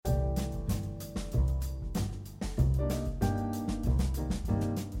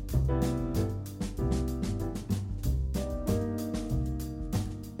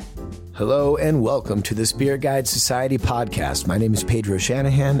Hello and welcome to the Spirit Guide Society podcast. My name is Pedro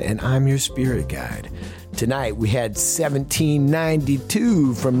Shanahan and I'm your spirit guide. Tonight we had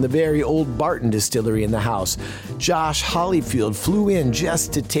 1792 from the very old Barton Distillery in the house. Josh Hollifield flew in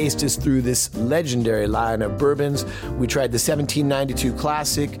just to taste us through this legendary line of bourbons. We tried the 1792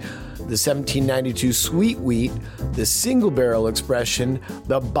 Classic, the 1792 Sweet Wheat, the Single Barrel Expression,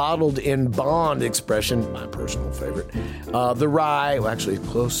 the Bottled in Bond Expression, my personal favorite, the Rye, well actually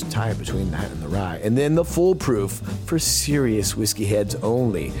close tie between that and the Rye, and then the Full Proof for serious whiskey heads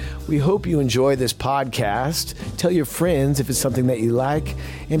only. We hope you enjoy this podcast. Tell your friends if it's something that you like,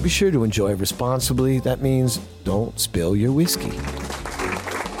 and be sure to enjoy responsibly. That means don't spill your whiskey.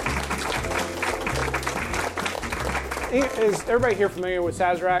 Is everybody here familiar with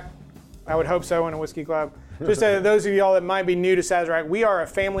Sazerac? I would hope so in a whiskey club. Just those of y'all that might be new to Sazerac, we are a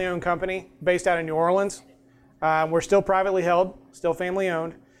family-owned company based out of New Orleans. We're still privately held, still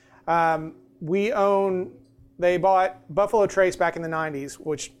family-owned. They bought Buffalo Trace back in the 90s,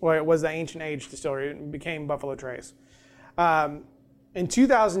 which was the Ancient Age distillery. It became Buffalo Trace. In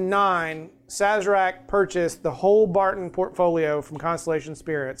 2009, Sazerac purchased the whole Barton portfolio from Constellation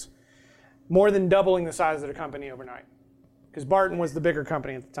Spirits, more than doubling the size of the company overnight, because Barton was the bigger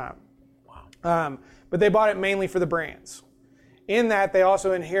company at the time. But they bought it mainly for the brands. In that, they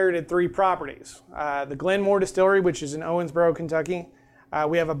also inherited 3 properties. The Glenmore Distillery, which is in Owensboro, Kentucky.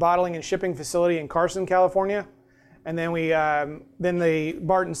 We have a bottling and shipping facility in Carson, California. And then the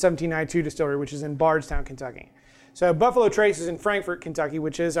Barton 1792 Distillery, which is in Bardstown, Kentucky. So Buffalo Trace is in Frankfort, Kentucky,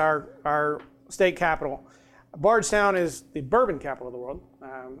 which is our state capital. Bardstown is the bourbon capital of the world.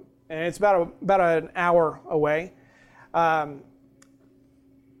 And it's about an hour away.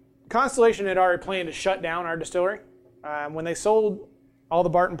 Constellation had already planned to shut down our distillery. When they sold all the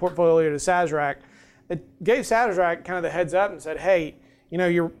Barton portfolio to Sazerac, it gave Sazerac kind of the heads up and said, hey,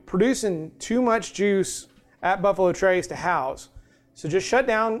 you're producing too much juice at Buffalo Trace to house. So just shut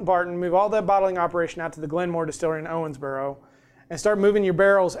down Barton, move all the bottling operation out to the Glenmore Distillery in Owensboro, and start moving your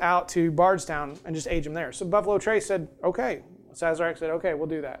barrels out to Bardstown and just age them there. So Buffalo Trace said, okay. Sazerac said, okay, we'll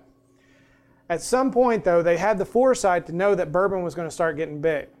do that. At some point, though, they had the foresight to know that bourbon was going to start getting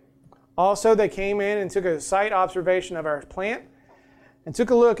big. Also, they came in and took a site observation of our plant and took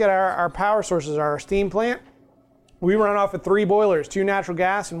a look at our power sources, our steam plant. We run off of 3 boilers, 2 natural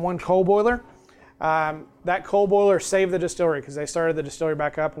gas and 1 coal boiler. That coal boiler saved the distillery because they started the distillery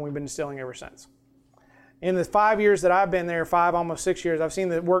back up and we've been distilling ever since. In the 5 years that I've been there, almost 6 years, I've seen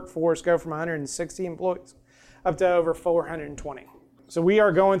the workforce go from 160 employees up to over 420. So we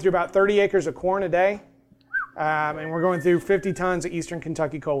are going through about 30 acres of corn a day, and we're going through 50 tons of Eastern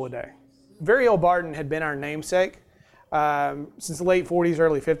Kentucky coal a day. Very Old Barton had been our namesake since the late 40s,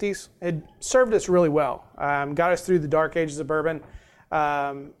 early 50s. It served us really well, got us through the dark ages of bourbon.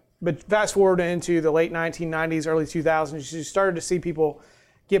 But fast forward into the late 1990s, early 2000s, you started to see people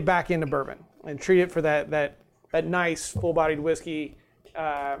get back into bourbon and treat it for that nice, full-bodied whiskey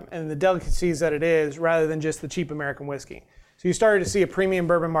and the delicacies that it is, rather than just the cheap American whiskey. So you started to see a premium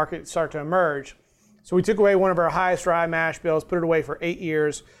bourbon market start to emerge. So we took away one of our highest rye mash bills, put it away for 8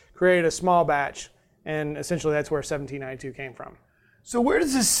 years, created a small batch, and essentially that's where 1792 came from. So where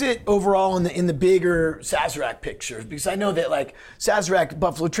does this sit overall in the bigger Sazerac picture? Because I know that like Sazerac,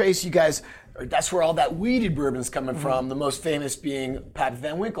 Buffalo Trace, you guys, that's where all that weeded bourbon's coming from, the most famous being Pappy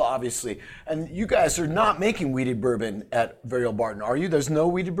Van Winkle, obviously. And you guys are not making weeded bourbon at Very Old Barton, are you? There's no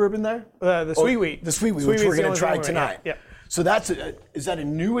weeded bourbon there? The sweet wheat. The sweet wheat, which we're going to try tonight. Yeah. So is that a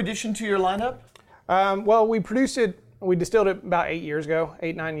new addition to your lineup? Well, we distilled it about 9 years ago.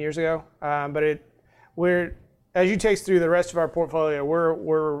 But as you taste through the rest of our portfolio,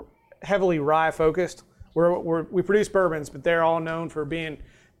 we're heavily rye focused. We produce bourbons, but they're all known for being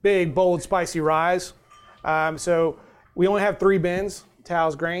big, bold, spicy ryes. So we only have 3 bins to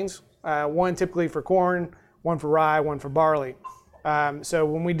house grains. 1 typically for corn, 1 for rye, 1 for barley. So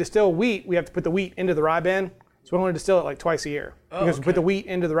when we distill wheat, we have to put the wheat into the rye bin. So we only distill it like twice a year. Because we put the wheat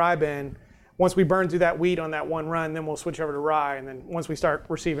into the rye bin. Once we burn through that wheat on that one run, then we'll switch over to rye. And then once we start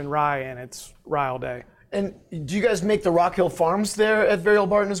receiving rye in, it's rye all day. And do you guys make the Rock Hill Farms there at Very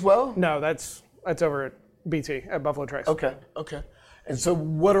Old Barton as well? No, that's over at BT, at Buffalo Trace. Okay. And so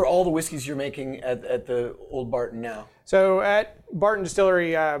what are all the whiskeys you're making at the Old Barton now? So at Barton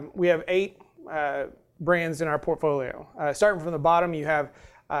Distillery, we have 8 brands in our portfolio. Starting from the bottom, you have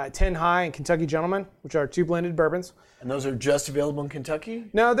 10 High and Kentucky Gentleman, which are 2 blended bourbons. And those are just available in Kentucky?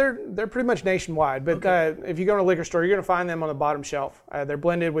 No, they're pretty much nationwide. But if you go to a liquor store, you're going to find them on the bottom shelf. They're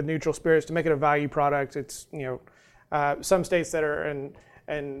blended with neutral spirits to make it a value product. It's some states that are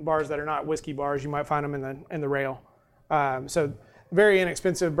in bars that are not whiskey bars, you might find them in the rail. So very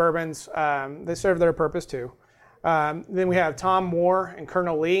inexpensive bourbons. They serve their purpose too. Then we have Tom Moore and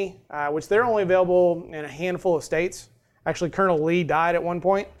Colonel Lee, which they're only available in a handful of states. Actually, Colonel Lee died at one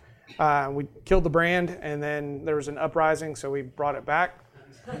point. We killed the brand, and then there was an uprising, so we brought it back.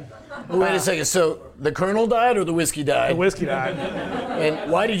 Wait a second. So the Colonel died or the whiskey died? The whiskey died.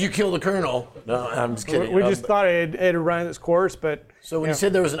 And why did you kill the Colonel? No, I'm just kidding. We just thought it had run its course, but... So when you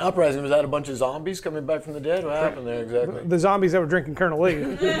said there was an uprising, was that a bunch of zombies coming back from the dead? What happened there exactly? The zombies that were drinking Colonel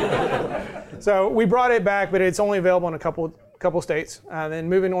Lee. So we brought it back, but it's only available in a couple states. Then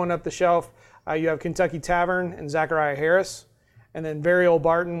moving on up the shelf, you have Kentucky Tavern and Zachariah Harris. And then Very Old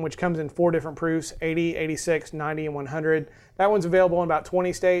Barton, which comes in 4 different proofs, 80, 86, 90, and 100. That one's available in about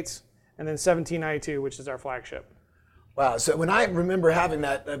 20 states. And then 1792, which is our flagship. Wow, so when I remember having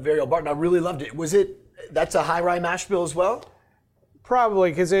that Very Old Barton, I really loved it. That's a high rye mash bill as well?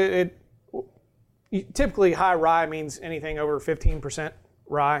 Probably, because typically high rye means anything over 15%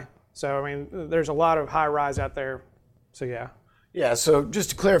 rye. So, I mean, there's a lot of high ryes out there. So, yeah. Yeah, so just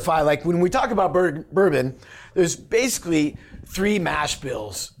to clarify, like when we talk about bourbon, there's basically 3 mash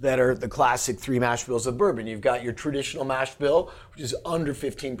bills that are the classic 3 mash bills of bourbon. You've got your traditional mash bill, which is under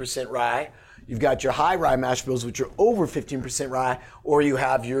 15% rye. You've got your high rye mash bills, which are over 15% rye, or you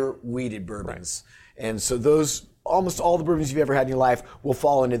have your wheated bourbons. Right. And so those, almost all the bourbons you've ever had in your life will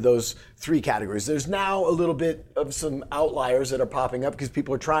fall into those 3 categories. There's now a little bit of some outliers that are popping up because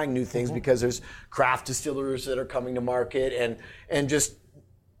people are trying new things because there's craft distillers that are coming to market and just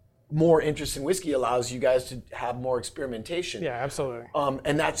more interest in whiskey allows you guys to have more experimentation. Yeah, absolutely.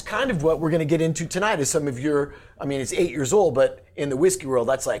 And that's kind of what we're going to get into tonight is some of your, I mean, it's 8 years old, but in the whiskey world,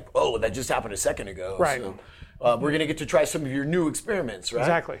 that's like, oh, that just happened a second ago. Right. So, we're going to get to try some of your new experiments, right?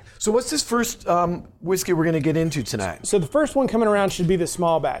 Exactly. So what's this first whiskey we're going to get into tonight? So the first one coming around should be the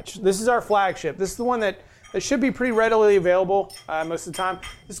small batch. This is our flagship. This is the one that should be pretty readily available most of the time.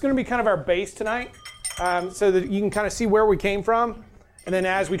 This is going to be kind of our base tonight so that you can kind of see where we came from and then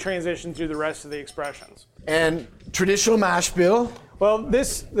as we transition through the rest of the expressions. And traditional mash bill? Well,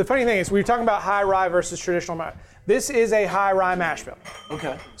 the funny thing is we were talking about high rye versus traditional mash. This is a high rye mash bill.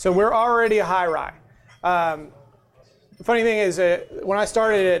 Okay. So we're already a high rye. The funny thing is, when I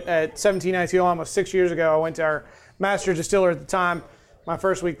started at 1792, almost 6 years ago, I went to our master distiller at the time, my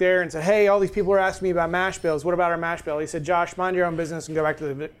first week there, and said, hey, all these people are asking me about mash bills. What about our mash bill? He said, Josh, mind your own business and go back to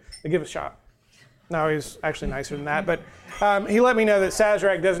the give a shot. No, he was actually nicer than that. But he let me know that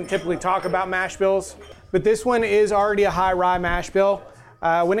Sazerac doesn't typically talk about mash bills. But this one is already a high rye mash bill.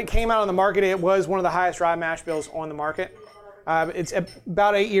 When it came out on the market, it was one of the highest rye mash bills on the market. It's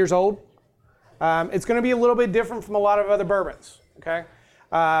about 8 years old. It's going to be a little bit different from a lot of other bourbons, okay?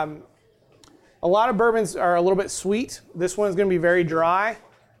 A lot of bourbons are a little bit sweet. This one's going to be very dry,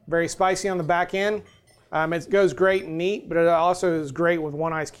 very spicy on the back end. It goes great and neat, but it also is great with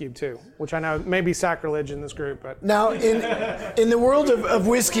 1 ice cube too, which I know may be sacrilege in this group. But now, in the world of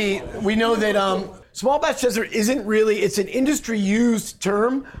whiskey, we know that small batch isn't really, it's an industry used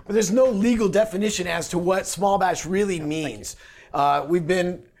term, but there's no legal definition as to what small batch really means.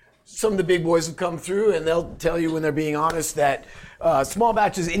 Some of the big boys have come through and they'll tell you when they're being honest that small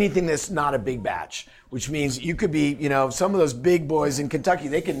batch is anything that's not a big batch, which means you could be, some of those big boys in Kentucky,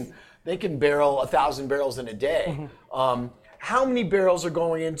 they can barrel 1,000 barrels in a day. Mm-hmm. How many barrels are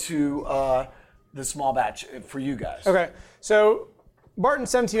going into the small batch for you guys? Okay, so Barton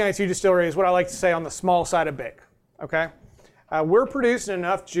 1792 Distillery is what I like to say on the small side of big, okay? We're producing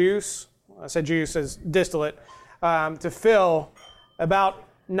enough juice, I said juice as distillate, to fill about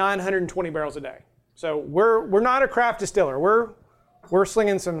 920 barrels a day. So we're not a craft distiller. We're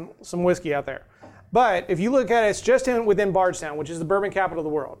slinging some whiskey out there. But if you look at it, it's just within Bardstown, which is the bourbon capital of the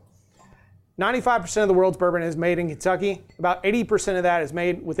world. 95% of the world's bourbon is made in Kentucky. About 80% of that is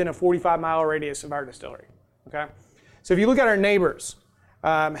made within a 45-mile radius of our distillery. Okay. So if you look at our neighbors,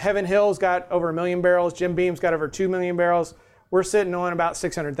 Heaven Hill's got over 1 million barrels. Jim Beam's got over 2 million barrels. We're sitting on about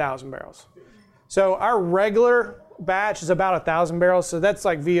 600,000 barrels. So our regular batch is about 1,000 barrels. So that's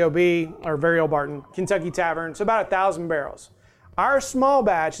like VOB or Very Old Barton, Kentucky Tavern. So about 1,000 barrels. Our small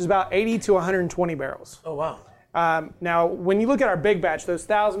batch is about 80 to 120 barrels. Oh, wow. Now, when you look at our big batch, those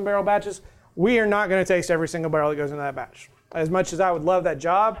 1,000 barrel batches, we are not going to taste every single barrel that goes into that batch. As much as I would love that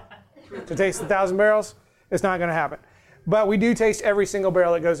job to taste 1,000 barrels, it's not going to happen. But we do taste every single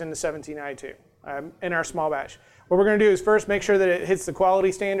barrel that goes into 1792 in our small batch. What we're going to do is first make sure that it hits the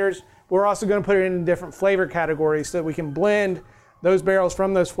quality standards. We're also going to put it in different flavor categories so that we can blend those barrels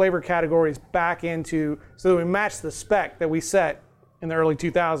from those flavor categories back into, so that we match the spec that we set in the early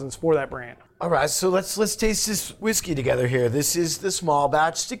 2000s for that brand. All right, so let's taste this whiskey together here. This is the small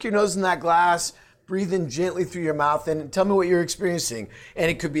batch. Stick your nose in that glass, breathe in gently through your mouth and tell me what you're experiencing.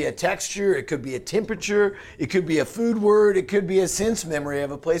 And it could be a texture, it could be a temperature, it could be a food word, it could be a sense memory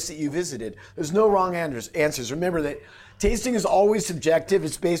of a place that you visited. There's no wrong answers. Remember that tasting is always subjective.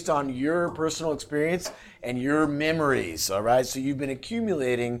 It's based on your personal experience and your memories, all right? So you've been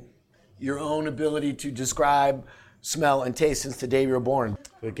accumulating your own ability to describe, smell, and taste since the day you were born.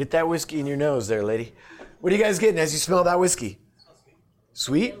 But get that whiskey in your nose there, lady. What are you guys getting as you smell that whiskey?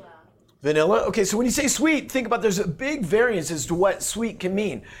 Sweet? Vanilla? Okay, so when you say sweet, think about there's a big variance as to what sweet can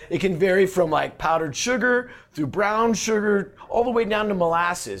mean. It can vary from like powdered sugar through brown sugar all the way down to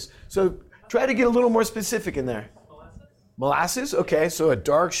molasses. So try to get a little more specific in there. Molasses? Okay, so a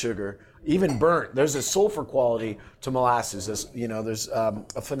dark sugar, even burnt. There's a sulfur quality to molasses. There's a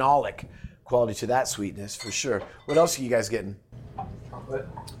phenolic quality to that sweetness for sure. What else are you guys getting?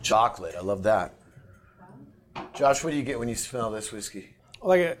 Chocolate. I love that. Josh, what do you get when you smell this whiskey?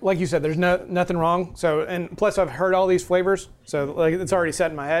 Like you said, there's nothing wrong. So, and plus I've heard all these flavors, so like it's already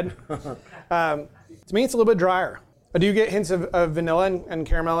set in my head. To me, it's a little bit drier. I do get hints of vanilla and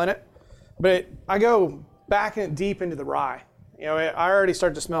caramel in it, but I go back deep into the rye. You know, I already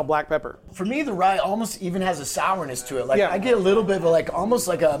start to smell black pepper. For me, the rye almost even has a sourness to it. Like I get a little bit of like almost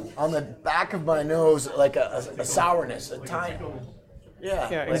like on the back of my nose, like a sourness, a tiny. Yeah,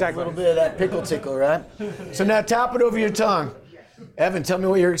 like exactly. A little bit of that pickle tickle, right? So now tap it over your tongue. Evan, tell me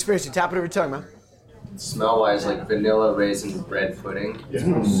what you're experiencing. Tap it over your tongue, man. Smell-wise, like vanilla raisin bread pudding. It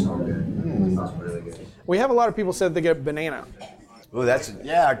smells so good. It smells really good. We have a lot of people said they get banana.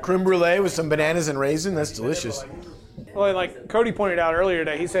 Oh, creme brulee with some bananas and raisin. That's delicious. Well, like Cody pointed out earlier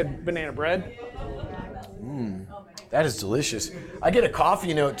today, he said banana bread. That is delicious. I get a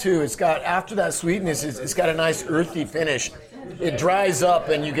coffee note too. It's got, after that sweetness, it's got a nice earthy finish. It dries up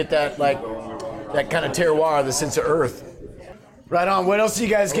and you get that kind of terroir, the sense of earth. Right on. What else are you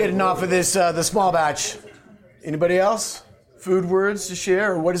guys getting off of this, the small batch? Anybody else? Food words to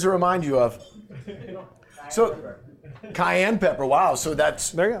share, or what does it remind you of? So, cayenne pepper. Wow. So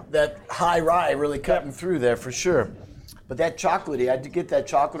that's there you go. That high rye really cutting through there for sure. But that chocolatey, I did get that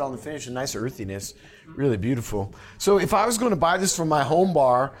chocolate on the finish, a nice earthiness. Really beautiful. So if I was going to buy this from my home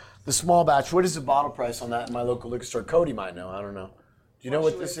bar, the small batch, what is the bottle price on that in my local liquor store? Cody might know. I don't know. Do you know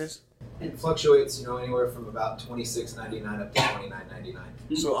what this is? It fluctuates, anywhere from about $26.99 up to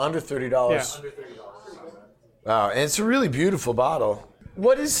 $29.99. So under $30. Yeah. Under $30. Wow, and it's a really beautiful bottle.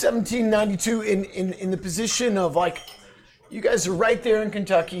 What is 1792 in the position of, like, you guys are right there in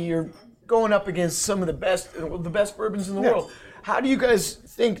Kentucky, you're going up against some of the best bourbons in the world. How do you guys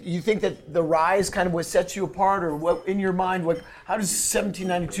think? You think that the rye is kind of what sets you apart, or what in your mind? How does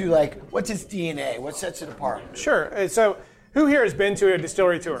 1792 what's its DNA? What sets it apart? Sure. So, who here has been to a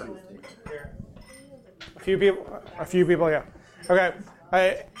distillery tour? A few people, yeah.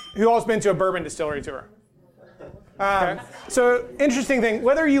 Okay. Who else been to a bourbon distillery tour? So, interesting thing.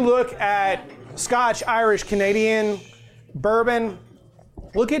 Whether you look at Scotch, Irish, Canadian, bourbon,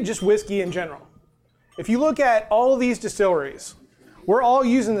 look at just whiskey in general. If you look at all of these distilleries, we're all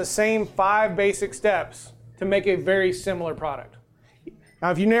using the same 5 basic steps to make a very similar product.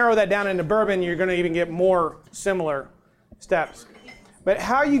 Now, if you narrow that down into bourbon, you're going to even get more similar steps. But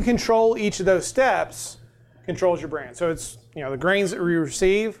how you control each of those steps controls your brand. So it's the grains that you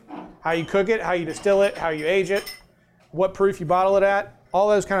receive, how you cook it, how you distill it, how you age it, what proof you bottle it at. All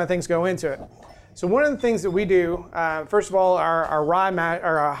those kind of things go into it. So one of the things that we do, first of all, our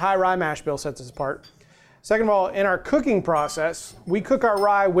high rye mash bill sets us apart. Second of all, in our cooking process, we cook our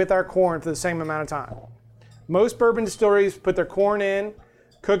rye with our corn for the same amount of time. Most bourbon distilleries put their corn in,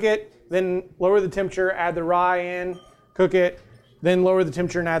 cook it, then lower the temperature, add the rye in, cook it, then lower the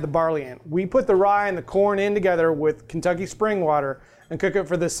temperature and add the barley in. We put the rye and the corn in together with Kentucky spring water and cook it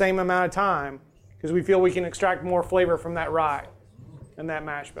for the same amount of time because we feel we can extract more flavor from that rye and that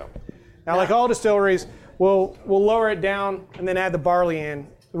mash bill. Now, like all distilleries, we'll lower it down and then add the barley in.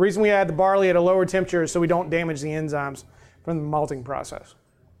 The reason we add the barley at a lower temperature is so we don't damage the enzymes from the malting process.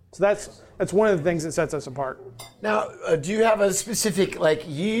 So that's one of the things that sets us apart. Now, do you have a specific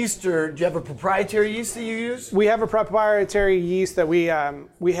yeast, or do you have a proprietary yeast that you use? We have a proprietary yeast that we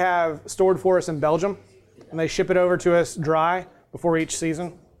have stored for us in Belgium, and they ship it over to us dry before each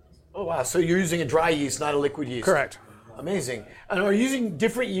season. Oh wow! So you're using a dry yeast, not a liquid yeast. Correct. Amazing. And are you using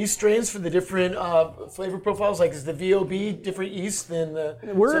different yeast strains for the different flavor profiles? Like, is the VOB different yeast than the?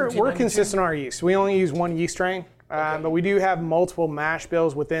 We're consistent on our yeast. We only use one yeast strain. But we do have multiple mash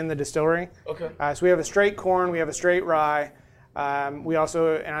bills within the distillery. Okay. So we have a straight corn, we have a straight rye. We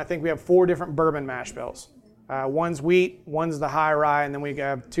also, and I think we have 4 different bourbon mash bills. One's wheat, one's the high rye, and then we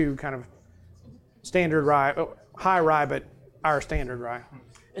have 2 kind of standard rye, high rye, but our standard rye.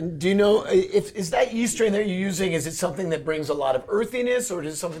 And do you know, is that yeast strain that you're using, is it something that brings a lot of earthiness, or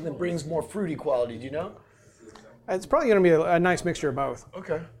is it something that brings more fruity quality? Do you know? It's probably going to be a nice mixture of both.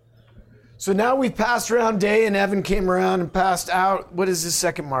 Okay. So now we've passed around day, and Evan came around and passed out. What is this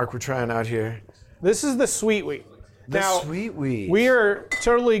second mark we're trying out here? This is the sweet wheat. Sweet wheat. We are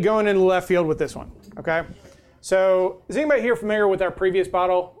totally going into left field with this one, okay? So is anybody here familiar with our previous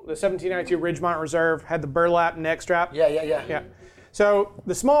bottle? The 1792 Ridgemont Reserve had the burlap neck strap. Yeah. So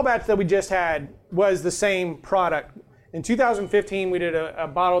the small batch that we just had was the same product. In 2015, we did a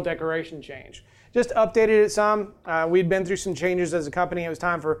bottle decoration change. Just updated it some. We'd been through some changes as a company. It was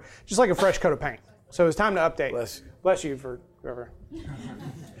time for just like a fresh coat of paint. So it was time to update. Bless you for whoever.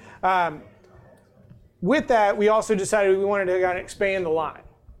 With that, we also decided we wanted to kind of expand the line.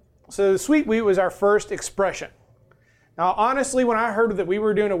 So the sweet wheat was our first expression. Now, honestly, when I heard that we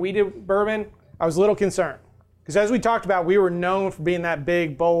were doing a wheated bourbon, I was a little concerned. Because as we talked about, we were known for being that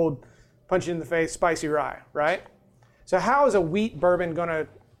big, bold, punch you in the face, spicy rye, right? So how is a wheat bourbon going to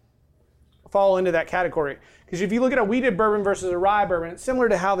fall into that category? Because if you look at a wheated bourbon versus a rye bourbon, it's similar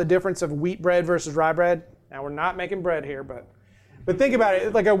to how the difference of wheat bread versus rye bread. Now, we're not making bread here, but think about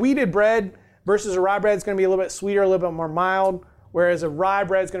it. Like a wheated bread versus a rye bread is going to be a little bit sweeter, a little bit more mild, whereas a rye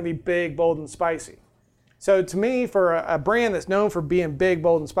bread is going to be big, bold, and spicy. So to me, for a brand that's known for being big,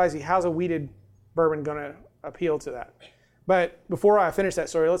 bold, and spicy, how's a wheated bourbon going to appeal to that? But before I finish that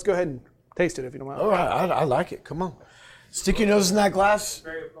story, let's go ahead and taste it if you don't mind. All right, I like it. Come on. Stick your nose in that glass.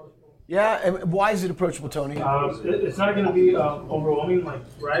 Very approachable. Yeah, and why is it approachable, Tony? It's not going to be overwhelming. Like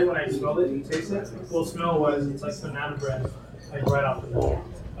right when I smell it and taste it, what smell was it's like banana bread, like right off the bat.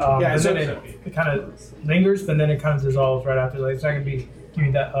 And then it kind of lingers, but then it kind of dissolves right after. Like it's not going to be giving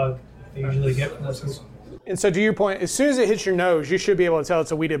you that hug they usually get from whiskeys. And so to your point, as soon as it hits your nose, you should be able to tell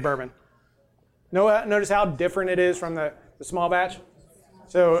it's a wheated bourbon. Notice how different it is from the small batch?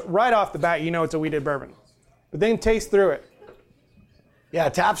 So right off the bat, you know it's a wheated bourbon. But then taste through it. Yeah,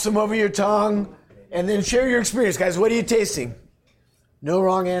 tap some over your tongue, and then share your experience. Guys, what are you tasting? No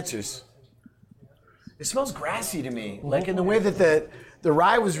wrong answers. It smells grassy to me. Like in the way that the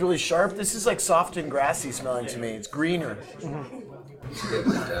rye was really sharp, this is like soft and grassy smelling to me. It's greener.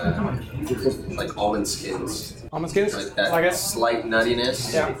 Like almond skins. Almond skins? Like that Like it? slight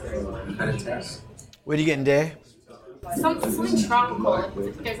nuttiness. Yeah. Kind of taste. What are you getting, Day? Something tropical.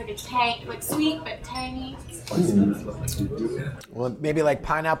 There's like a tang, like sweet but tangy. Well, maybe like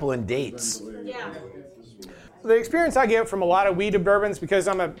pineapple and dates. Yeah. The experience I get from a lot of wheated bourbons, because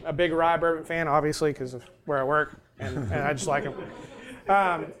I'm a big rye bourbon fan, obviously, because of where I work, and I just like them.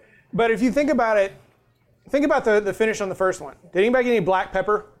 But if you think about it, think about the finish on the first one. Did anybody get any black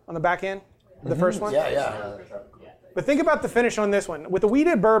pepper on the back end of the first one? Yeah. But think about the finish on this one. With the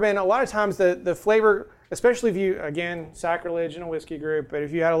wheated bourbon, a lot of times the flavor, especially if you, again, sacrilege in a whiskey group, but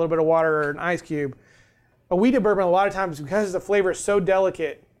if you add a little bit of water or an ice cube, a wheated bourbon, a lot of times, because the flavor is so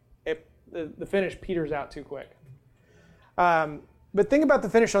delicate, the finish peters out too quick. But think about the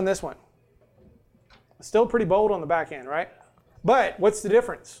finish on this one. It's still pretty bold on the back end, right? But what's the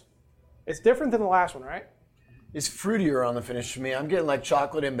difference? It's different than the last one, right? It's fruitier on the finish for me. I'm getting like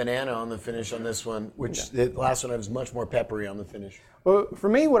chocolate and banana on the finish on this one, which the last one I was much more peppery on the finish. Well, for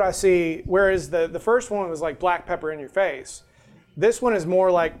me, what I see, whereas the first one was like black pepper in your face, this one is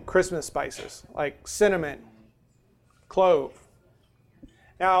more like Christmas spices, like cinnamon, clove.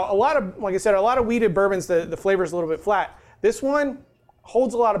 Now, like I said, a lot of wheated bourbons, the flavor is a little bit flat. This one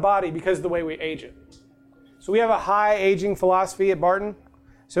holds a lot of body because of the way we age it. So we have a high aging philosophy at Barton.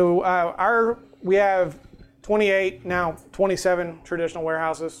 So we have 28, now 27 traditional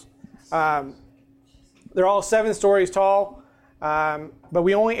warehouses. They're all 7 stories tall, but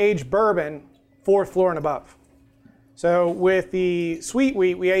we only age bourbon 4th floor and above. So with the sweet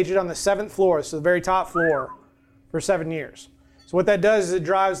wheat, we age it on the 7th floor, so the very top floor, for 7 years. So what that does is it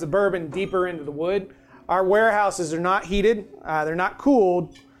drives the bourbon deeper into the wood. Our warehouses are not heated, they're not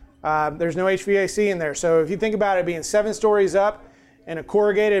cooled, there's no HVAC in there. So if you think about it being 7 stories up in a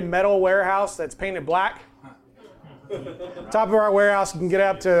corrugated metal warehouse that's painted black, top of our warehouse can get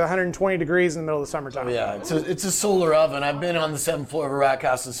up to 120 degrees in the middle of the summertime. Yeah, it's a solar oven. I've been on the 7th floor of a rack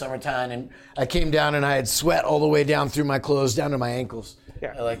house in summertime, and I came down and I had sweat all the way down through my clothes, down to my ankles.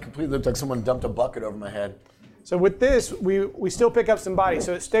 Yeah. I completely looked like someone dumped a bucket over my head. So with this, we still pick up some body,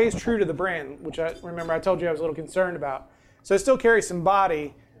 so it stays true to the brand, which I told you I was a little concerned about. So it still carries some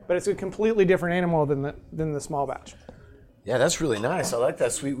body, but it's a completely different animal than the small batch. Yeah, that's really nice. I like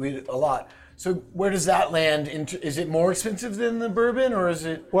that sweet wheat a lot. So where does that land? Is it more expensive than the bourbon, or is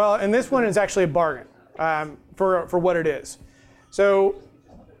it? Well, and this one is actually a bargain for what it is. So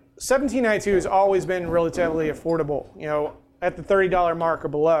 1792 has always been relatively affordable. You know, at the $30 mark or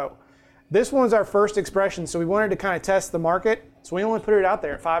below. This one's our first expression, so we wanted to kind of test the market. So we only put it out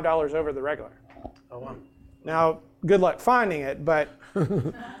there at $5 over the regular. Oh, wow. Now, good luck finding it, but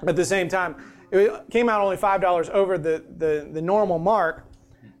at the same time, it came out only $5 over the normal mark.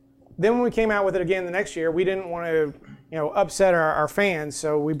 Then when we came out with it again the next year, we didn't want to upset our fans,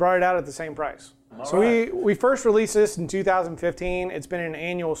 so we brought it out at the same price. We first released this in 2015. It's been an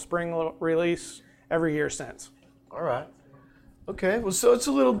annual spring release every year since. All right. Okay. Well, so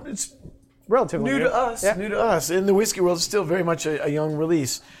it's relatively new to us. Yeah. New to us. In the whiskey world, it's still very much a young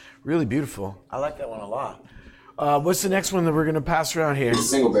release. Really beautiful. I like that one a lot. What's the next one that we're going to pass around here?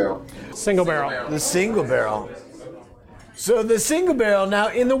 Single barrel. Single barrel. The single barrel. So the single barrel. Now,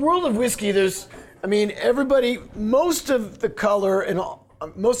 in the world of whiskey, everybody, most of the color and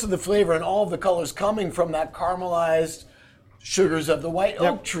most of the flavor and all of the colors coming from that caramelized sugars of the white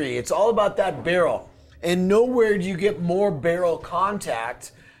oak tree. It's all about that barrel. And nowhere do you get more barrel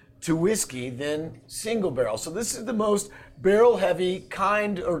contact to whiskey than single barrel. So this is the most barrel-heavy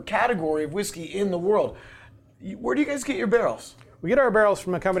kind or category of whiskey in the world. Where do you guys get your barrels? We get our barrels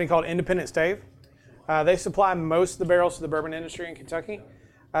from a company called Independent Stave. They supply most of the barrels to the bourbon industry in Kentucky.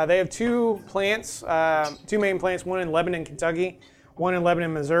 They have two main plants, one in Lebanon, Kentucky, one in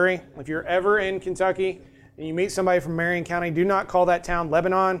Lebanon, Missouri. If you're ever in Kentucky and you meet somebody from Marion County, do not call that town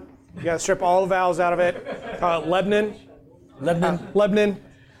Lebanon. You got to strip all the vowels out of it. Call it Lebanon. Lebanon.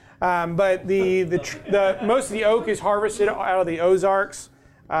 But the most of the oak is harvested out of the Ozarks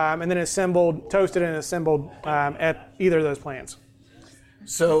and then toasted and assembled at either of those plants.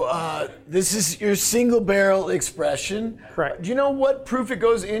 So this is your single barrel expression. Correct. Do you know what proof it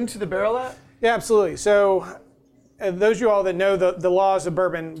goes into the barrel at? Yeah, absolutely. So those of you all that know the laws of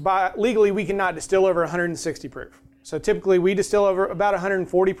bourbon, legally we cannot distill over 160 proof. So typically we distill over about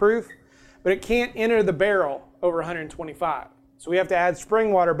 140 proof, but it can't enter the barrel over 125. So we have to add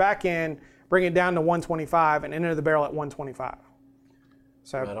spring water back in, bring it down to 125, and enter the barrel at 125.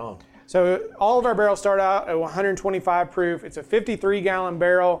 Right on. So all of our barrels start out at 125 proof. It's a 53-gallon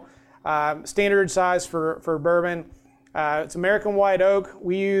barrel, standard size for bourbon. It's American white oak.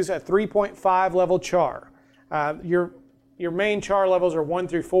 We use a 3.5 level char. Your main char levels are 1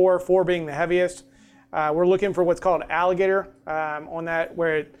 through 4, 4 being the heaviest. We're looking for what's called alligator on that,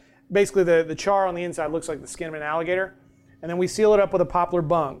 where basically the char on the inside looks like the skin of an alligator. And then we seal it up with a poplar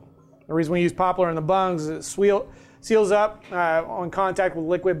bung. The reason we use poplar in the bungs is it seals up on contact with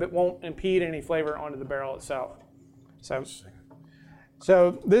liquid but won't impede any flavor onto the barrel itself.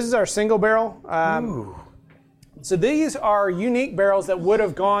 So this is our single barrel. So these are unique barrels that would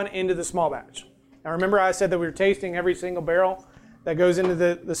have gone into the small batch. Now remember I said that we were tasting every single barrel that goes into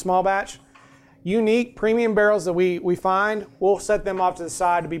the small batch. Unique premium barrels that we find, we'll set them off to the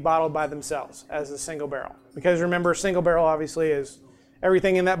side to be bottled by themselves as a single barrel. Because remember, single barrel obviously is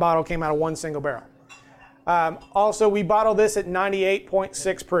everything in that bottle came out of one single barrel. Also, we bottle this at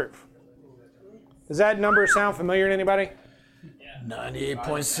 98.6 proof. Does that number sound familiar to anybody?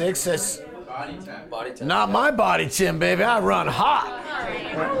 98.6, that's not my body temp, baby. I run hot.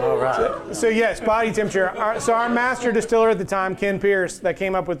 All right. So yes, body temperature. Our master distiller at the time, Ken Pierce, that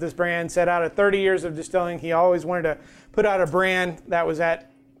came up with this brand, said out of 30 years of distilling, he always wanted to put out a brand that was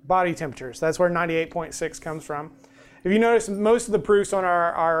at body temperatures. That's where 98.6 comes from. If you notice, most of the proofs on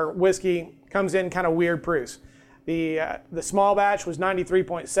our whiskey comes in kind of weird proofs. The small batch was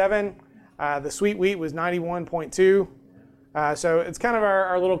 93.7. The sweet wheat was 91.2. So it's kind of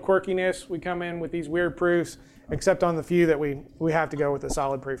our little quirkiness. We come in with these weird proofs, except on the few that we have to go with a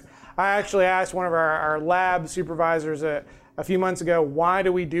solid proof. I actually asked one of our lab supervisors a few months ago, why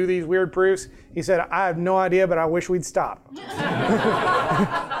do we do these weird proofs? He said, I have no idea, but I wish we'd stop.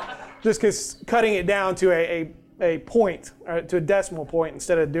 Just because cutting it down to a point, to a decimal point,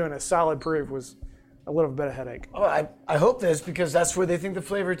 instead of doing a solid proof was a little bit of a headache. Oh, I hope that's because that's where they think the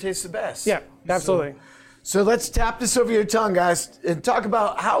flavor tastes the best. Yeah, absolutely. So let's tap this over your tongue, guys, and talk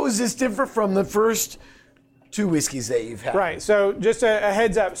about how is this different from the first two whiskeys that you've had. Right, so just a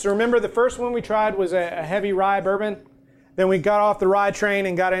heads up. So remember the first one we tried was a heavy rye bourbon. Then we got off the rye train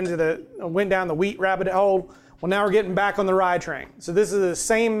and went down the wheat rabbit hole. Well, now we're getting back on the rye train. So this is the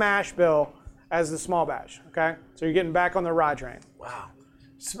same mash bill as the small batch, okay? So you're getting back on the rye train. Wow.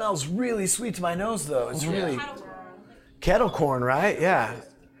 Smells really sweet to my nose, though. It's really kettle corn, right? Yeah.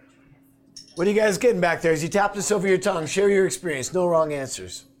 What are you guys getting back there as you tap this over your tongue? Share your experience. No wrong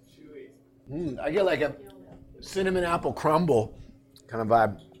answers. I get like a cinnamon apple crumble kind of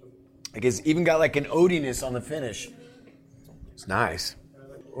vibe. I guess even got like an oatiness on the finish. It's nice.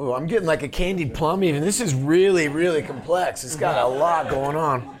 Oh, I'm getting like a candied plum even. This is really, really complex. It's got a lot going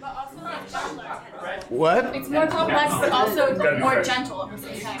on. What? It's more complex, but also more gentle at the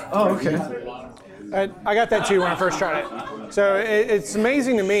same time. Oh, okay. I got that too when I first tried it. So it's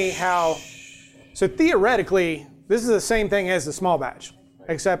amazing to me how, so theoretically, this is the same thing as the small batch,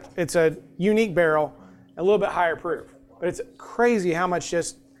 except it's a unique barrel, a little bit higher proof. But it's crazy how much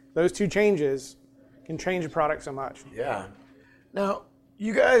just those two changes can change a product so much. Yeah. Now,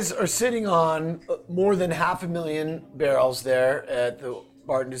 you guys are sitting on more than 500,000 barrels there at the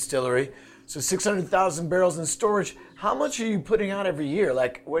Barton Distillery. So 600,000 barrels in storage. How much are you putting out every year?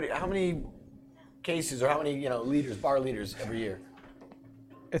 Like, how many cases or how many liters, bar liters every year?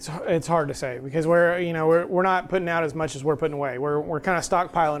 It's hard to say because we're not putting out as much as we're putting away. We're kind of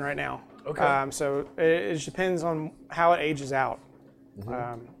stockpiling right now. Okay. So it just depends on how it ages out.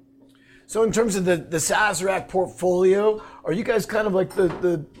 Mm-hmm. So in terms of the Sazerac portfolio, are you guys kind of like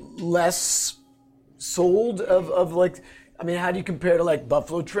the less sold of like, I mean, how do you compare to like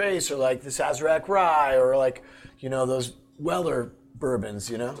Buffalo Trace or like the Sazerac Rye or like, those Weller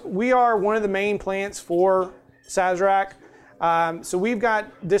bourbons, We are one of the main plants for Sazerac. So we've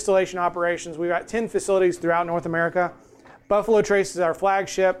got distillation operations. We've got 10 facilities throughout North America. Buffalo Trace is our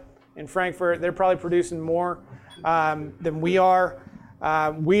flagship in Frankfurt. They're probably producing more than we are.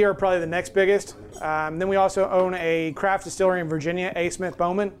 We are probably the next biggest. Then we also own a craft distillery in Virginia, A. Smith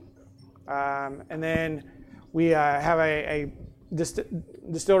Bowman. And then we have a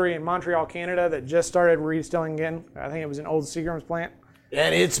distillery in Montreal, Canada that just started redistilling again. I think it was an old Seagram's plant.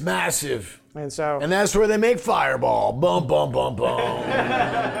 And it's massive. And that's where they make Fireball. Boom, boom, boom, boom.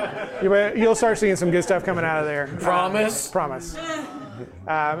 You'll start seeing some good stuff coming out of there. Promise? Promise.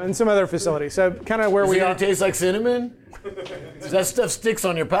 And some other facilities. So kind of where we are. Does it taste like cinnamon? That stuff sticks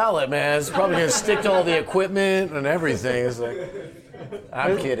on your palate, man. It's probably going to stick to all the equipment and everything. It's like,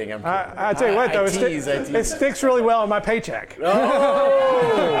 I'm kidding. I tell you what, though, it sticks really well on my paycheck. All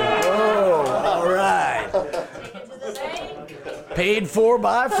right. Paid for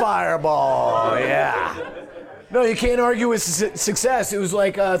by Fireball, yeah. No, you can't argue with success. It was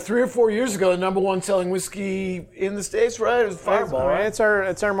like 3 or 4 years ago, the number one selling whiskey in the States, right? It was Fireball, right? It's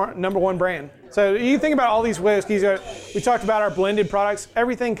our number one brand. So you think about all these whiskeys. We talked about our blended products.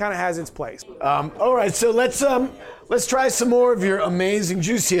 Everything kind of has its place. All right, so let's try some more of your amazing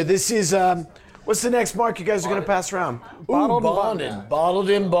juice here. This is what's the next mark you guys are going to pass around? Bottled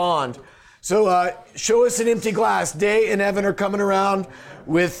in bond. So show us an empty glass. Day and Evan are coming around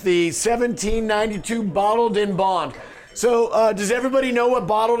with the 1792 bottled in bond. So does everybody know what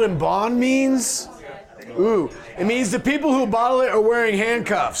bottled in bond means? Ooh, it means the people who bottle it are wearing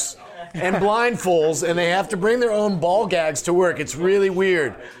handcuffs and blindfolds, and they have to bring their own ball gags to work. It's really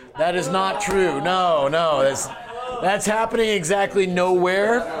weird. That is not true. No, that's happening exactly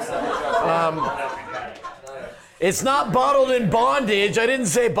nowhere. It's not bottled in bondage. I didn't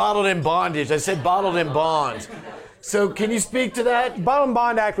say bottled in bondage. I said bottled in bond. So can you speak to that? Bottled in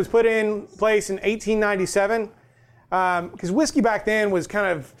Bond Act was put in place in 1897 because whiskey back then was kind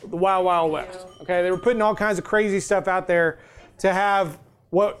of the wild, wild west. Okay, they were putting all kinds of crazy stuff out there to have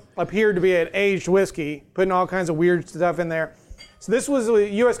what appeared to be an aged whiskey, putting all kinds of weird stuff in there. So this was the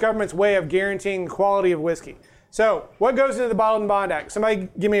U.S. government's way of guaranteeing the quality of whiskey. So what goes into the Bottled in Bond Act? Somebody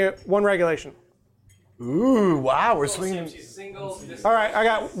give me one regulation. Ooh, wow, we're swinging. All right, I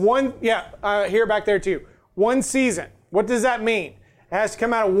got one, here back there too. 1 season. What does that mean? It has to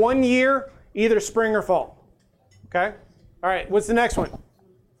come out of 1 year, either spring or fall. Okay? All right, what's the next one?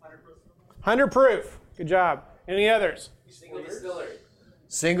 100 proof. Good job. Any others? Single distillery.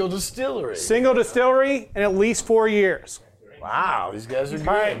 Single distillery. Single distillery and at least 4 years. Wow, these guys are good.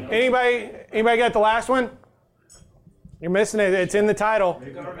 All right, anybody got the last one? You're missing it. It's in the title.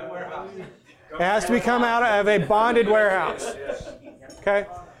 It has to be come out of a bonded warehouse. Okay?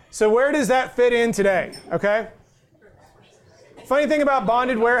 So where does that fit in today? Okay? Funny thing about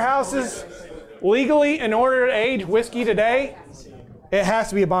bonded warehouses, legally, in order to age whiskey today, it has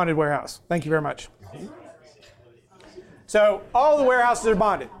to be a bonded warehouse. Thank you very much. So all the warehouses are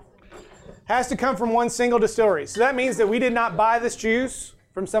bonded. Has to come from one single distillery. So that means that we did not buy this juice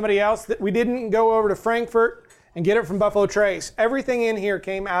from somebody else. That we didn't go over to Frankfurt and get it from Buffalo Trace. Everything in here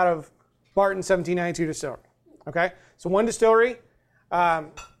came out of Barton 1792 distillery. Okay? So one distillery,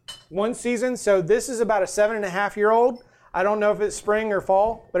 1 season. So this is about a 7.5-year-old. I don't know if it's spring or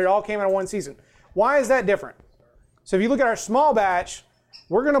fall, but it all came out of 1 season. Why is that different? So if you look at our small batch,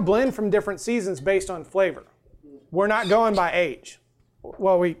 we're going to blend from different seasons based on flavor. We're not going by age.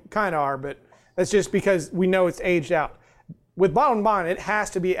 Well, we kind of are, but that's just because we know it's aged out. With Bottled in Bond, it has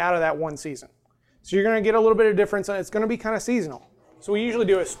to be out of that 1 season. So you're going to get a little bit of difference, and it's going to be kind of seasonal. So we usually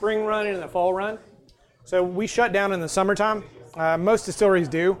do a spring run and a fall run. So we shut down in the summertime. Most distilleries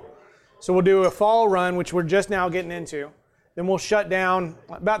do. So we'll do a fall run, which we're just now getting into. Then we'll shut down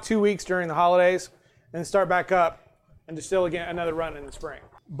about 2 weeks during the holidays, and start back up and distill again another run in the spring.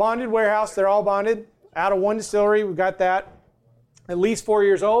 Bonded warehouse, they're all bonded. Out of one distillery, we've got that. At least 4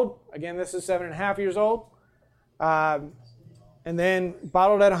 years old. Again, this is 7.5 years old. And then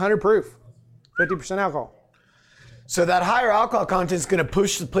bottled at 100 proof, 50% alcohol. So that higher alcohol content is going to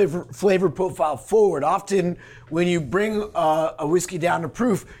push the flavor profile forward. Often when you bring a whiskey down to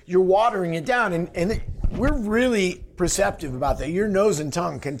proof, you're watering it down. And we're really perceptive about that. Your nose and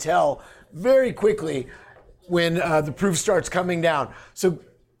tongue can tell very quickly when the proof starts coming down. So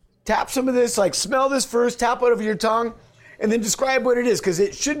tap some of this, like smell this first, tap it over your tongue, and then describe what it is, because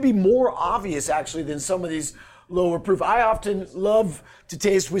it should be more obvious actually than some of these lower proof. I often love to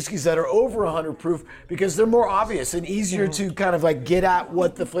taste whiskeys that are over 100 proof because they're more obvious and easier to kind of like get at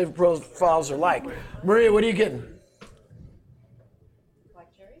what the flavor profiles are like. Maria, what are you getting?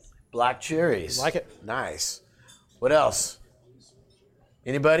 Black cherries. Black cherries. Like it. Nice. What else?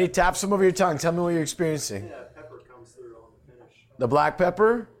 Anybody? Tap some over your tongue. Tell me what you're experiencing. Yeah, pepper comes through on the finish. The black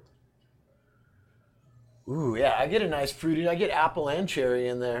pepper? Ooh, yeah, I get a nice fruity. I get apple and cherry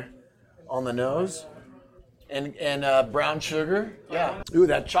in there on the nose. And brown sugar. Yeah. Ooh,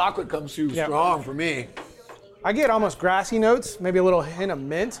 that chocolate comes through strong for me. I get almost grassy notes, maybe a little hint of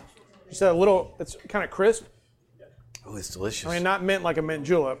mint. Just a little, it's kind of crisp. Oh, it's delicious. I mean, not mint like a mint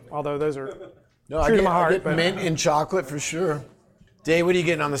julep, although those are no, true I to my heart. get mint and chocolate for sure. Dave, what are you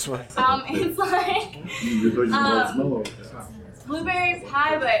getting on this one? It's like blueberry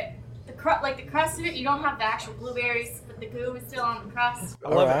pie, but the crust of it, you don't have the actual blueberries, but the goo is still on the crust. I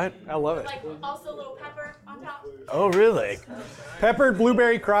love it. I love it. Like also a little pepper on top. Oh, really? Peppered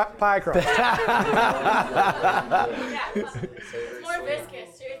blueberry pie crust. Yeah, it's more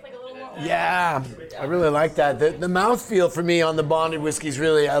viscous too. It's like a little more. Yeah, I really like that. The mouthfeel for me on the bonded whiskeys,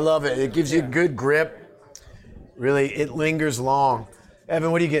 really, I love it. It gives you a good grip. Really, it lingers long.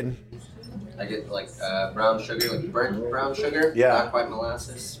 Evan, what are you getting? I get like brown sugar, like burnt brown sugar. Yeah. Not quite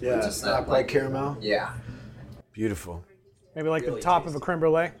molasses. Yeah, Just not quite caramel. Yeah. Beautiful. Maybe like Really the top of a creme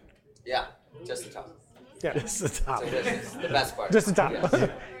brulee. Yeah. Just the top. Yeah, It's the top. Delicious. The best part. just the top. Yes.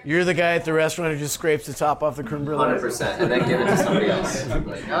 You're the guy at the restaurant who just scrapes the top off the creme brulee. 100%, and then give it to somebody else. Like,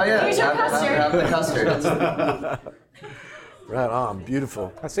 oh yeah, Here's your have the custard. Right on.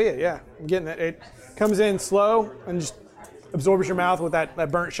 Beautiful. I see it. Yeah, I'm getting it. It comes in slow and just absorbs your mouth with that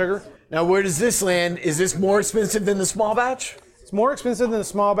burnt sugar. Now, where does this land? Is this more expensive than the small batch? It's more expensive than the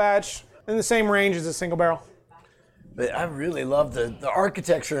small batch, in the same range as a single barrel. But I really love the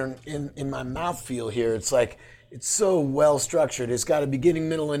architecture in my mouthfeel here. It's like, it's so well structured. It's got a beginning,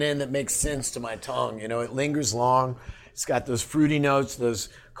 middle, and end that makes sense to my tongue. You know, it lingers long. It's got those fruity notes, those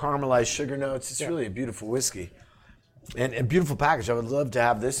caramelized sugar notes. It's really a beautiful whiskey. And beautiful package. I would love to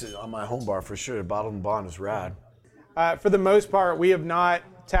have this on my home bar for sure. Bottled and Bond is rad. For the most part, we have not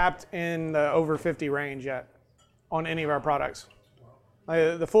tapped in the over 50 range yet on any of our products.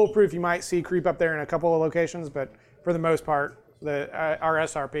 The full proof you might see creep up there in a couple of locations, but for the most part, our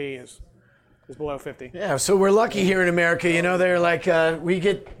SRP is below 50. Yeah, so we're lucky here in America. You know, they're like, we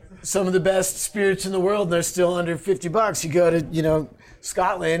get some of the best spirits in the world, and they're still under $50. You go to, you know,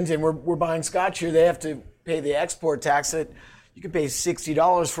 Scotland, and we're buying Scotch here. They have to pay the export tax. That you can pay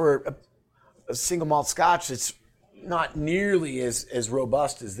 $60 for a single malt Scotch. It's not nearly as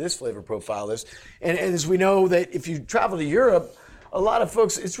robust as this flavor profile is. And as we know that if you travel to Europe, a lot of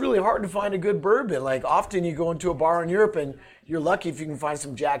folks, it's really hard to find a good bourbon. Like often you go into a bar in Europe and you're lucky if you can find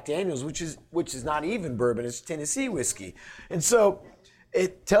some Jack Daniels, which is not even bourbon, it's Tennessee whiskey. And so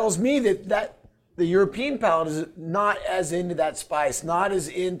it tells me that the European palate is not as into that spice, not as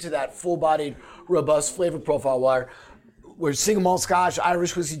into that full-bodied, robust flavor profile, where single malt Scotch,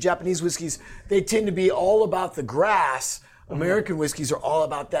 Irish whiskey, Japanese whiskeys, they tend to be all about the grass. American whiskeys are all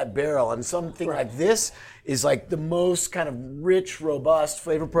about that barrel, and something like this is like the most kind of rich, robust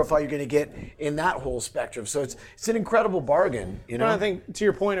flavor profile you're going to get in that whole spectrum. So it's an incredible bargain, you know. I think to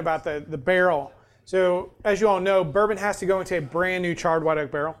your point about the barrel. So as you all know, bourbon has to go into a brand new charred white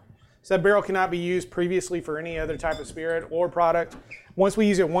oak barrel. So that barrel cannot be used previously for any other type of spirit or product. Once we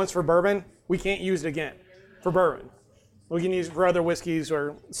use it once for bourbon, we can't use it again for bourbon. We can use it for other whiskeys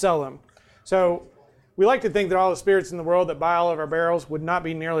or sell them. So we like to think that all the spirits in the world that buy all of our barrels would not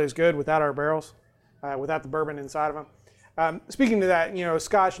be nearly as good without our barrels, without the bourbon inside of them. Speaking to that, you know,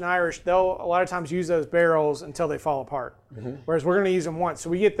 Scotch and Irish, they'll a lot of times use those barrels until they fall apart. Whereas we're going to use them once. So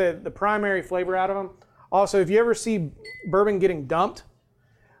we get the primary flavor out of them. Also, if you ever see bourbon getting dumped,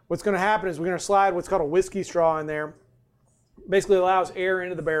 what's going to happen is we're going to slide what's called a whiskey straw in there. Basically allows air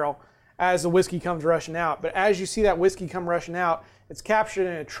into the barrel as the whiskey comes rushing out. But as you see that whiskey come rushing out, it's captured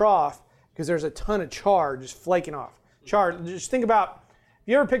in a trough because there's a ton of char just flaking off. Char, just think about, if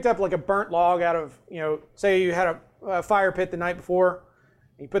you ever picked up like a burnt log out of, say you had a fire pit the night before,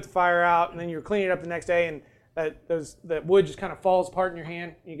 and you put the fire out, and then you're cleaning it up the next day, and that wood just kind of falls apart in your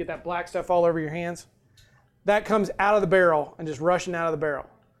hand, and you get that black stuff all over your hands. That comes out of the barrel and just rushing out of the barrel.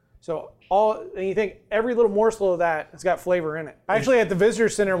 So and you think every little morsel of that has got flavor in it. Actually, at the visitor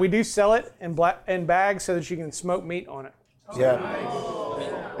center, we do sell it in bags so that you can smoke meat on it.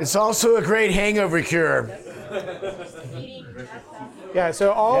 Yeah. It's also a great hangover cure. Yeah,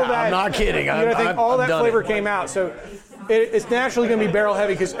 so all that. I'm not kidding. I think all that flavor came out. So it's naturally going to be barrel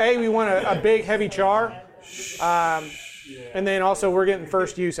heavy because we want a big heavy char, and then also we're getting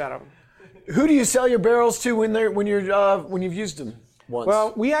first use out of them. Who do you sell your barrels to when you've used them once?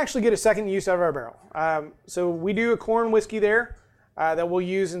 Well, we actually get a second use out of our barrel. So we do a corn whiskey there that we'll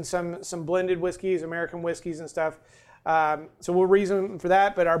use in some blended whiskeys, American whiskeys and stuff. So we'll reuse them for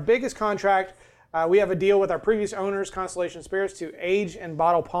that. But our biggest contract, we have a deal with our previous owners, Constellation Spirits, to age and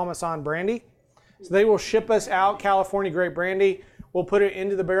bottle Parmesan brandy. So they will ship us out California grape brandy. We'll put it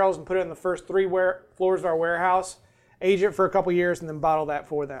into the barrels and put it in the first 3 floors of our warehouse, age it for a couple years, and then bottle that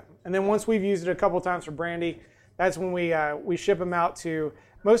for them. And then once we've used it a couple times for brandy, that's when we ship them out to,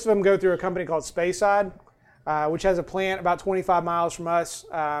 most of them go through a company called Speyside, which has a plant about 25 miles from us,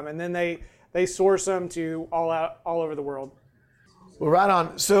 and then they source them to all over the world. Well, right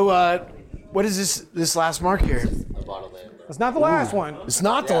on. So what is this last mark here? A bottle there. It's not the last one. It's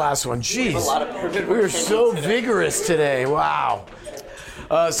not the last one. Jeez. We are so vigorous today. Wow.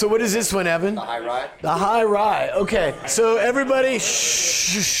 So what is this one, Evan? The high rye. The high rye. Okay. So everybody,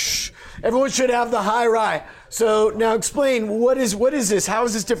 shh. Everyone should have the high rye. So now explain, what is this? How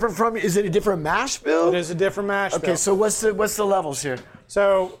is this different from, is it a different mash bill? It is a different mash bill. Okay, so what's the levels here?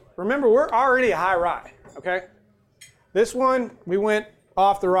 So remember, we're already a high rye, okay? This one, we went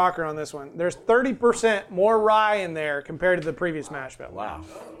off the rocker on this one. There's 30% more rye in there compared to the previous mash bill. Wow.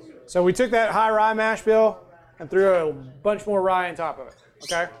 So we took that high rye mash bill and threw a bunch more rye on top of it,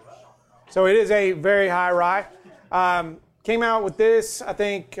 okay? So it is a very high rye. Came out with this, I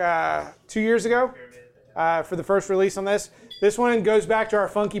think, 2 years ago for the first release on this. This one goes back to our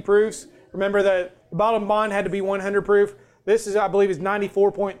funky proofs. Remember that the bottom bond had to be 100 proof. This is, I believe, is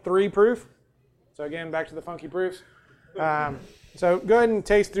 94.3 proof. So again, back to the funky proofs. So go ahead and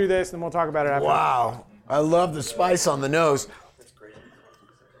taste through this, and we'll talk about it after. Wow. I love the spice on the nose.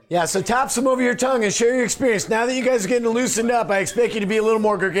 Yeah, so tap some over your tongue and share your experience. Now that you guys are getting loosened up, I expect you to be a little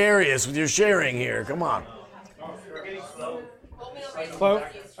more gregarious with your sharing here. Come on. Clove?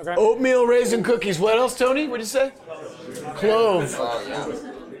 Okay. Oatmeal raisin cookies. What else, Tony? What did you say? Clove. Oh, yeah.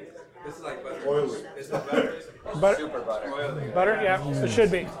 This is like butter. Oily. It's not butter. Super butter. Butter? Yeah, it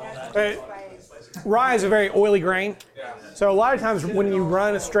should be. Rye is a very oily grain. So a lot of times when you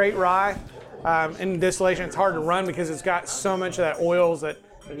run a straight rye in distillation, it's hard to run because it's got so much of that oils that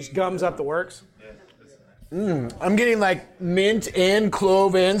it just gums up the works. I'm getting like mint and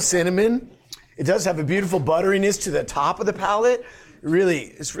clove and cinnamon. It does have a beautiful butteriness to the top of the palate.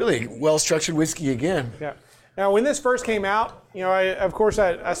 It's really well-structured whiskey again. Yeah. Now, when this first came out,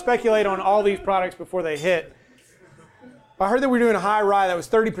 I speculate on all these products before they hit. I heard that we were doing a high rye that was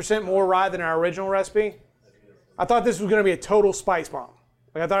 30% more rye than our original recipe. I thought this was going to be a total spice bomb.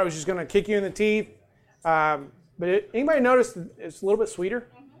 I thought it was just going to kick you in the teeth. But anybody notice that it's a little bit sweeter?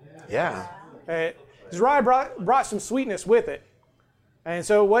 Yeah. Because rye brought some sweetness with it. And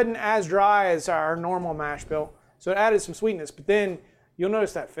so it wasn't as dry as our normal mash bill. So it added some sweetness. But then you'll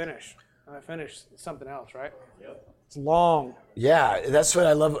notice that finish. That finish is something else, right? Yep. It's long. Yeah, that's what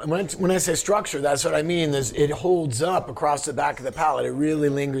I love. When I say structure, that's what I mean. It holds up across the back of the palate. It really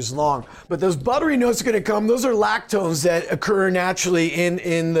lingers long. But those buttery notes are going to come. Those are lactones that occur naturally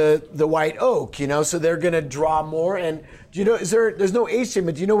in the white oak, so they're going to draw more. And do you know, there's no age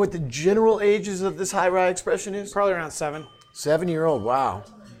statement. Do you know what the general ages of this high rye expression is? Probably around 7. 7-year-old, wow.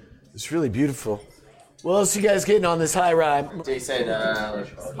 It's really beautiful. What else you guys getting on this high rye? They said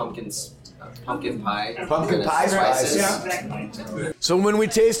pumpkin pie. Pumpkin pie spices. Yeah. So when we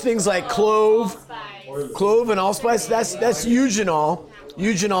taste things like clove and allspice, that's eugenol.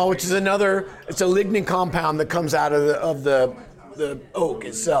 Eugenol, which is it's a lignin compound that comes out of the oak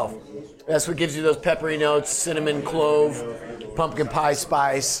itself. That's what gives you those peppery notes, cinnamon, clove, pumpkin pie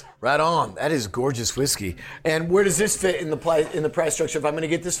spice. Right on. That is gorgeous whiskey. And where does this fit in the price structure? If I'm going to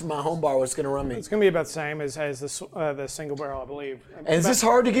get this from my home bar, what's going to run me? It's going to be about the same as the single barrel, I believe. And is this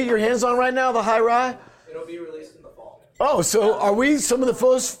hard to get your hands on right now, the high rye? It'll be released in the fall. Oh, so are we some of the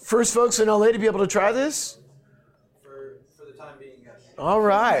first folks in LA to be able to try this? For the time being, yes. All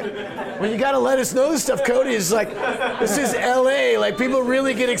right. Well, you got to let us know this stuff, Cody. It's like, this is LA. Like, people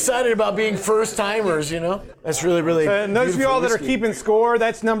really get excited about being first timers, you know? That's really, really And those of you all that are keeping score,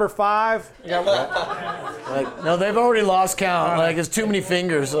 that's number 5. Like, no, they've already lost count. Like, it's too many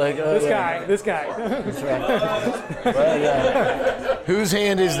fingers. Like, this guy. That's right. Well, yeah. Whose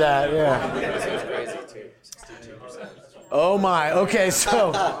hand is that? Yeah. Oh, my. Okay,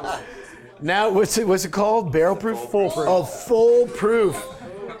 so... Now, what's it called? Barrel proof? Foolproof. Oh, foolproof.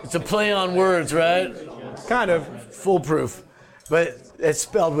 It's a play on words, right? Kind of. Foolproof. But it's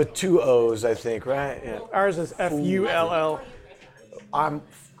spelled with 2 O's, I think, right? Yeah. Ours is Full. I'm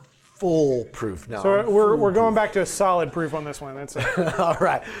foolproof now. So we're going back to a solid proof on this one. That's it. All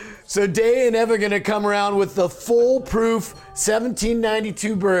right. So Day and Ev are going to come around with the foolproof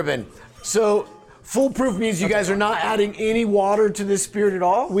 1792 bourbon. So... Foolproof means you guys are not adding any water to this spirit at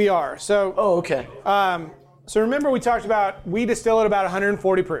all? We are. So. Oh, okay. So remember we talked about we distill at about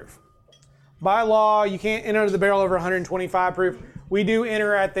 140 proof. By law, you can't enter the barrel over 125 proof. We do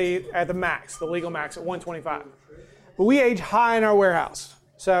enter at the max, the legal max at 125. But we age high in our warehouse.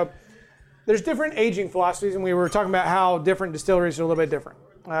 So there's different aging philosophies, and we were talking about how different distilleries are a little bit different.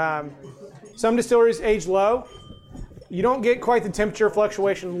 Some distilleries age low. You don't get quite the temperature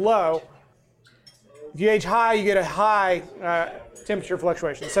fluctuation low. If you age high, you get a high temperature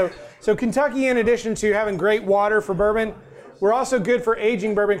fluctuation. So Kentucky, in addition to having great water for bourbon, we're also good for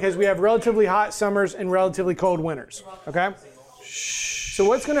aging bourbon because we have relatively hot summers and relatively cold winters. Okay. So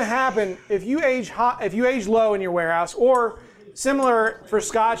what's going to happen if you age low in your warehouse, or similar for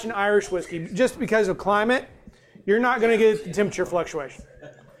Scotch and Irish whiskey, just because of climate, you're not going to get the temperature fluctuation.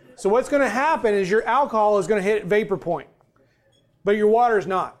 So what's going to happen is your alcohol is going to hit vapor point, but your water is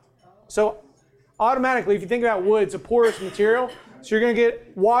not. So automatically, if you think about wood, it's a porous material, so you're going to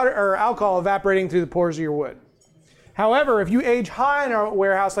get water or alcohol evaporating through the pores of your wood. However, if you age high in our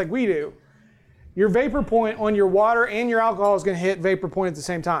warehouse like we do, your vapor point on your water and your alcohol is going to hit vapor point at the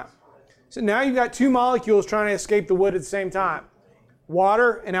same time. So now you've got 2 molecules trying to escape the wood at the same time,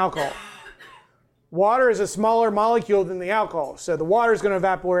 water and alcohol. Water is a smaller molecule than the alcohol, so the water is going to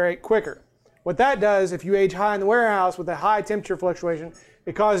evaporate quicker. What that does, if you age high in the warehouse with a high temperature fluctuation,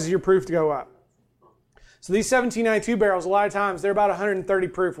 it causes your proof to go up. So these 1792 barrels, a lot of times, they're about 130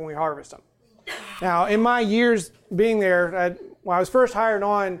 proof when we harvest them. Now, in my years being there, when I was first hired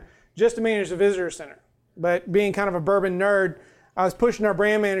on just to manage the visitor center, but being kind of a bourbon nerd, I was pushing our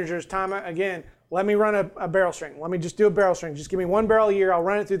brand managers time again, let me run a barrel string. Let me just do a barrel string. Just give me 1 barrel a year. I'll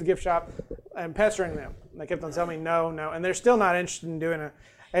run it through the gift shop, and pestering them. And they kept on telling me no. And they're still not interested in doing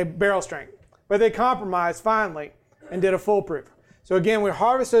a barrel string. But they compromised finally and did a foolproof. So again, we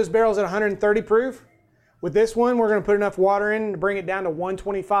harvest those barrels at 130 proof. With this one, we're going to put enough water in to bring it down to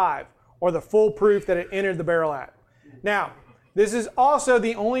 125, or the full proof that it entered the barrel at. Now, this is also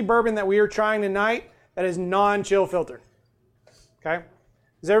the only bourbon that we are trying tonight that is non-chill filtered. Okay?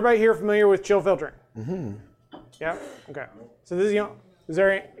 Is everybody here familiar with chill filtering? Mm-hmm. Yeah? Okay. So this is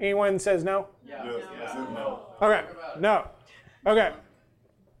there anyone that says no? Yeah. No. Okay. No. Okay.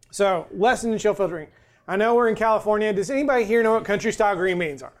 So, lesson in chill filtering. I know we're in California. Does anybody here know what country style green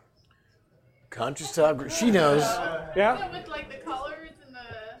beans are? Country style. She knows. Yeah? With like the colors and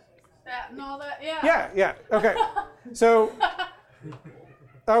that and all that. Yeah. Yeah. Okay. So,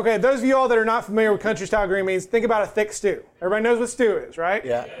 okay, those of you all that are not familiar with country style green beans, think about a thick stew. Everybody knows what stew is, right?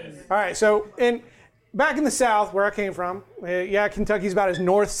 Yeah. All right. So, back in the South, where I came from, Kentucky's about as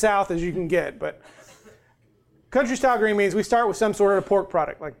north-south as you can get, but country style green beans, we start with some sort of a pork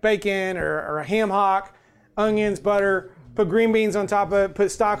product, like bacon or a ham hock, onions, butter. Put green beans on top of it,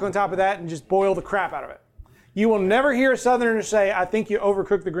 put stock on top of that, and just boil the crap out of it. You will never hear a Southerner say, I think you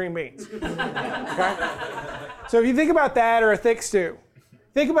overcooked the green beans. Okay? So if you think about that, or a thick stew,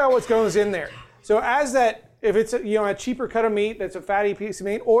 think about what goes in there. So if it's a cheaper cut of meat that's a fatty piece of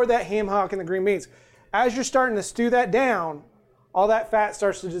meat, or that ham hock and the green beans, as you're starting to stew that down, all that fat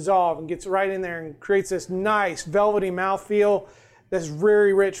starts to dissolve and gets right in there and creates this nice velvety mouthfeel, this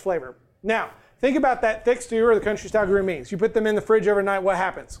very rich flavor. Now, think about that thick stew or the country style green beans. You put them in the fridge overnight, what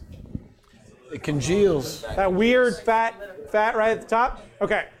happens? It congeals. That weird fat right at the top?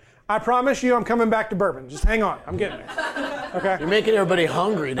 Okay. I promise you I'm coming back to bourbon. Just hang on. I'm getting there. Okay? You're making everybody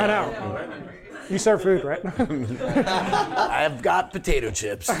hungry now. I know. You serve food, right? I've got potato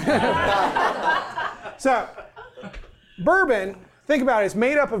chips. So, bourbon, think about it, it's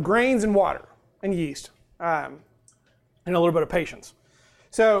made up of grains and water and yeast and a little bit of patience.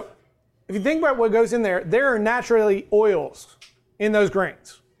 So, if you think about what goes in there, there are naturally oils in those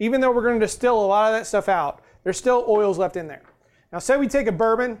grains. Even though we're going to distill a lot of that stuff out, there's still oils left in there. Now, say we take a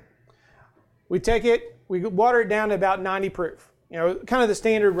bourbon, we water it down to about 90 proof. kind of the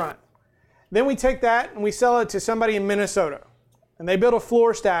standard run. Then we take that and we sell it to somebody in Minnesota. And they build a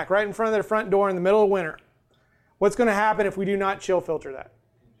floor stack right in front of their front door in the middle of winter. What's going to happen if we do not chill filter that?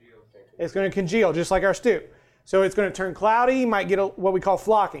 It's going to congeal, just like our stew. So it's going to turn cloudy. You might get what we call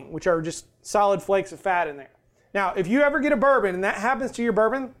flocking, which are just solid flakes of fat in there. Now, if you ever get a bourbon and that happens to your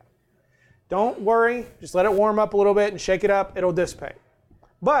bourbon, don't worry. Just let it warm up a little bit and shake it up. It'll dissipate.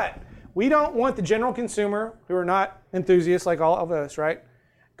 But we don't want the general consumer, who are not enthusiasts like all of us, right,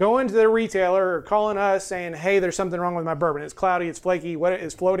 going to the retailer or calling us saying, hey, there's something wrong with my bourbon. It's cloudy, it's flaky, what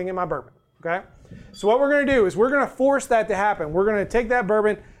is floating in my bourbon, okay? So what we're going to do is we're going to force that to happen. We're going to take that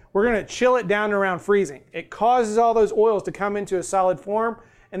bourbon, we're going to chill it down to around freezing. It causes all those oils to come into a solid form,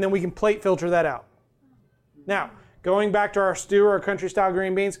 and then we can plate filter that out. Now, going back to our stew or our country-style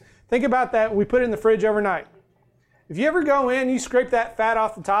green beans, think about that. We put it in the fridge overnight. If you ever go in, you scrape that fat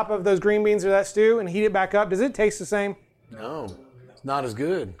off the top of those green beans or that stew and heat it back up, does it taste the same? No, it's not as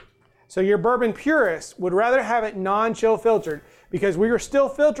good. So your bourbon purists would rather have it non-chill filtered because we are still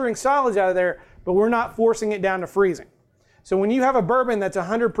filtering solids out of there, but we're not forcing it down to freezing. So when you have a bourbon that's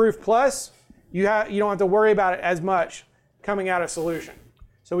 100 proof plus, you don't have to worry about it as much coming out of solution.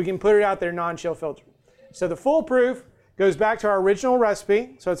 So we can put it out there non-chill filtered. So the full proof goes back to our original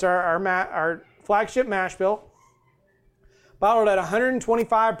recipe. So it's our flagship mash bill, bottled at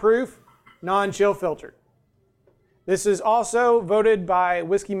 125 proof, non-chill filtered. This is also voted by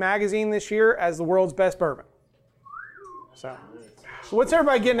Whiskey Magazine this year as the world's best bourbon. So what's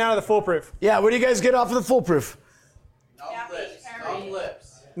everybody getting out of the full proof? Yeah, what do you guys get off of the full proof? Numb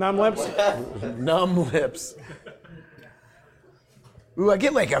lips. Numb lips? Numb lips. Ooh, I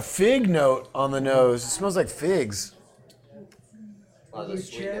get like a fig note on the nose. It smells like figs. A lot of the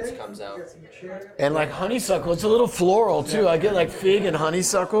sweetness comes out. And like honeysuckle. It's a little floral too. I get like fig and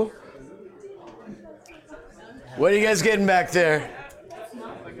honeysuckle. What are you guys getting back there?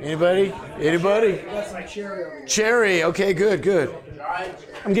 Anybody? Anybody? That's like cherry. Cherry. Okay, good.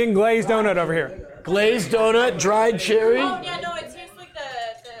 I'm getting glazed donut over here. Glazed donut, dried cherry. Oh, yeah, no, it tastes like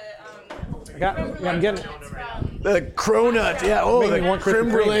I'm getting The cronut. Yeah, oh, Make me the one creme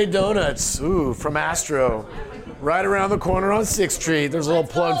Krispy brulee donuts. Ooh, from Astro. Right around the corner on 6th Street. There's a little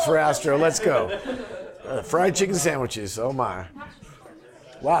plug for Astro. Let's go. Fried chicken sandwiches. Oh, my.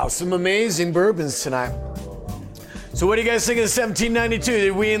 Wow, some amazing bourbons tonight. So what do you guys think of the 1792?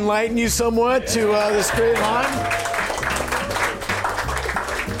 Did we enlighten you somewhat to the straight line?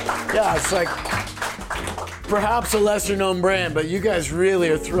 Yeah, it's like perhaps a lesser known brand, but you guys really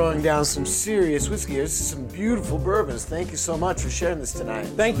are throwing down some serious whiskey. This is some beautiful bourbons. Thank you so much for sharing this tonight.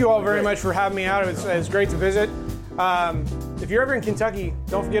 Thank you all very much for having me out. It was great to visit. If you're ever in Kentucky,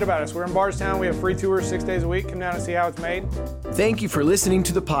 don't forget about us. We're in Bardstown. We have free tours 6 days a week. Come down and see how it's made. Thank you for listening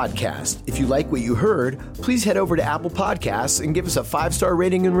to the podcast. If you like what you heard, please head over to Apple Podcasts and give us a 5-star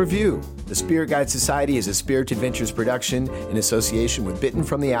rating and review. The Spirit Guide Society is a Spirit Adventures production in association with Bitten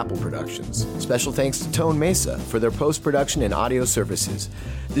from the Apple Productions. Special thanks to Tone Mesa for their post-production and audio services.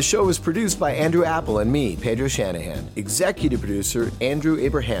 The show is produced by Andrew Apple and me, Pedro Shanahan. Executive producer, Andrew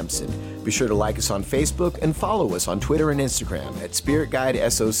Abrahamson. Be sure to like us on Facebook and follow us on Twitter and Instagram at Spirit Guide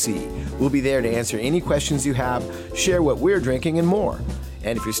SOC. We'll be there to answer any questions you have, share what we're drinking, and more.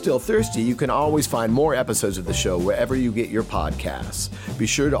 And if you're still thirsty, you can always find more episodes of the show wherever you get your podcasts. Be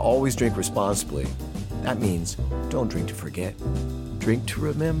sure to always drink responsibly. That means don't drink to forget, drink to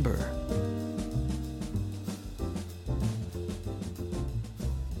remember.